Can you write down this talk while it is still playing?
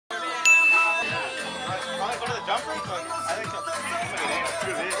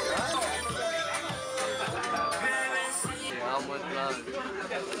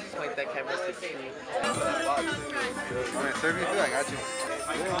Serve me food, I got you.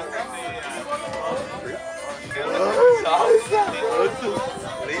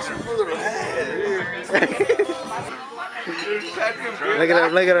 Look at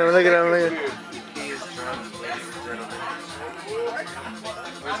him, look at him, look at him, look at him. He is drunk, ladies and gentlemen.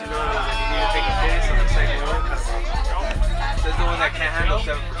 Where's he going? He need to take a piss on the second one? Says the one that can't handle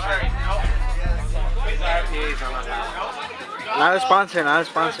 7%. PA's on that. Not a sponsor, not a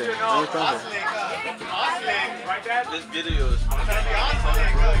sponsor, not a sponsor. This video is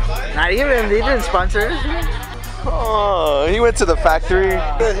Not even, they didn't sponsor us. Oh, he went to the factory.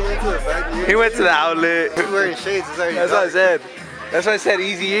 He went to the outlet. He's wearing shades. That's what I said. That's why I said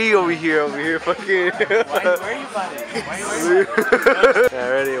Easy E over here fucking. Where are you buddy? Yeah,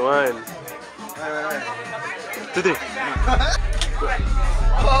 ready, 1, 2, 3.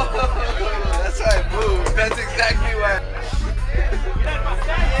 That's why I moved. That's exactly why.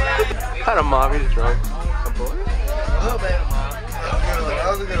 Had a mom, he's drunk. A little bit. That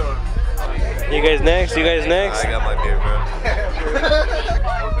was a good one. You guys next? You guys next? I got my beer, bro.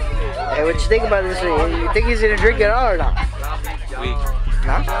 Hey, what you think about this? You think he's gonna drink it all or not? Weak.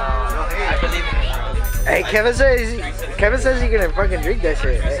 No? I believe in it, bro. Hey, Kevin says he's gonna fucking drink that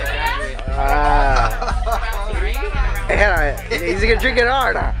shit. He's gonna drink it all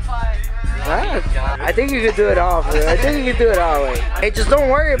or not? I think you could do it all, bro. I think you could do it all, way. Hey, just don't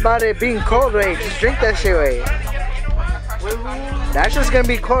worry about it being cold, way. Just drink that shit, way. That's just gonna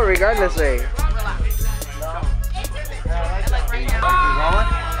be cold regardless, way.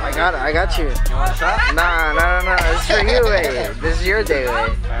 I got you. You want a shot? Nah. This is for you, way. This is your day, way.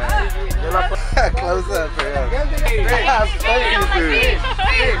 Close up, bro.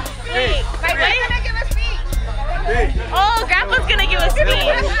 Oh, Grandpa's gonna give a speech.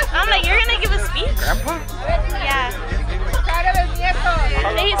 I'm like, you're gonna give a speech? Grandpa? Yeah.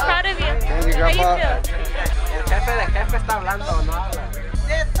 He's proud of you. Thank you, Grandpa.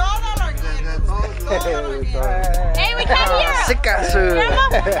 How you feel? Hey, we can't hear him. Sikasu. Grandma,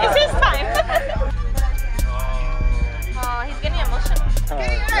 it's his time. Oh, he's getting emotional.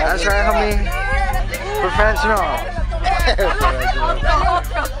 That's right, homie. Professional.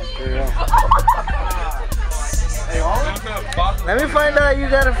 Let me find out you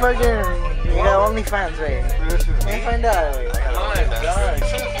got a fucking, you got OnlyFans, right? Let me find out.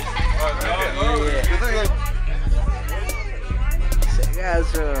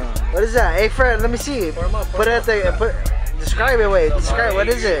 What is that? Hey, Fred, let me see. Put it at the, describe it, wait. Describe, what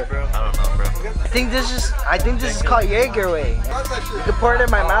is it? I don't know, bro. I think this is called Jaeger, way. You can pour it in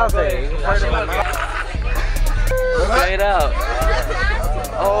my mouth, way. You can pour it in my mouth. Try it out.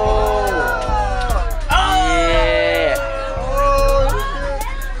 Oh. Yeah.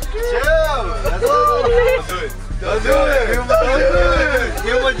 Don't do it.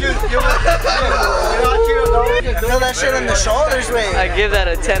 Give him juice. Feel that shit in the shoulders, way. I give that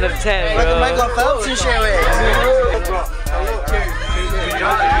a 10 of 10, Like bro. Michael Phelps and shit, way.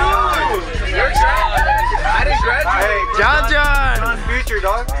 I didn't graduate. John. John's future,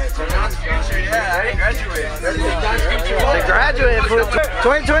 dog. John's future, yeah. I didn't graduate. They graduated for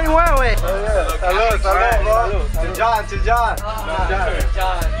 2021, way. Hello, bro. To John. John.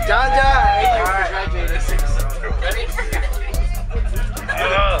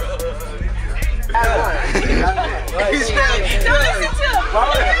 He's Don't listen to him.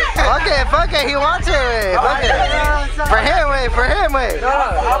 Fuck it, he wants it, way. Fuck it. For him, way. For him, way.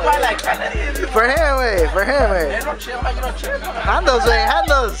 Handles, way.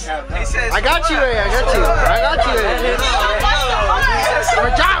 Handles. I got you, way.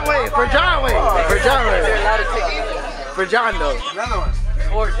 For John, way. For John, though. Another one.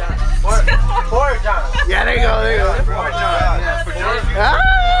 Poor John. Yeah, there you go. For John. Yeah, for John.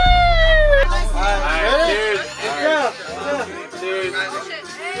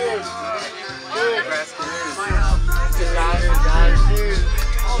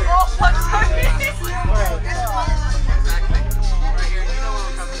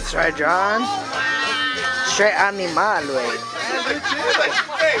 That's right, John. Straight animal, way.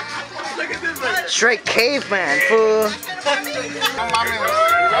 Straight caveman, fool.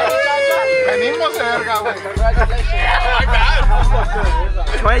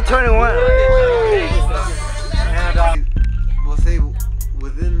 2021. We'll say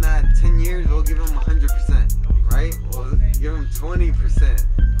within that 10 years, we'll give him 100%, right? We'll give him 20%.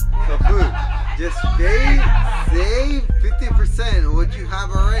 So, food, just save 50% of what you have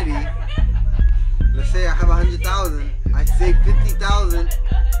already. Let's say I have 100,000. I save 50,000.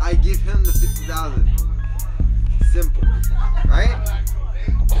 I give him the 50,000. Simple, right?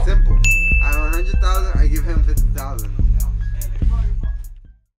 Simple. I have 100,000. I give him 50,000.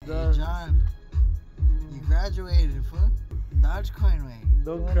 John. Son, you graduated, fool. Dogecoin way.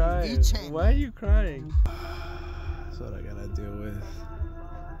 Don't cry. V-chain. Why are you crying? That's what I gotta deal with.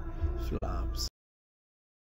 Flops.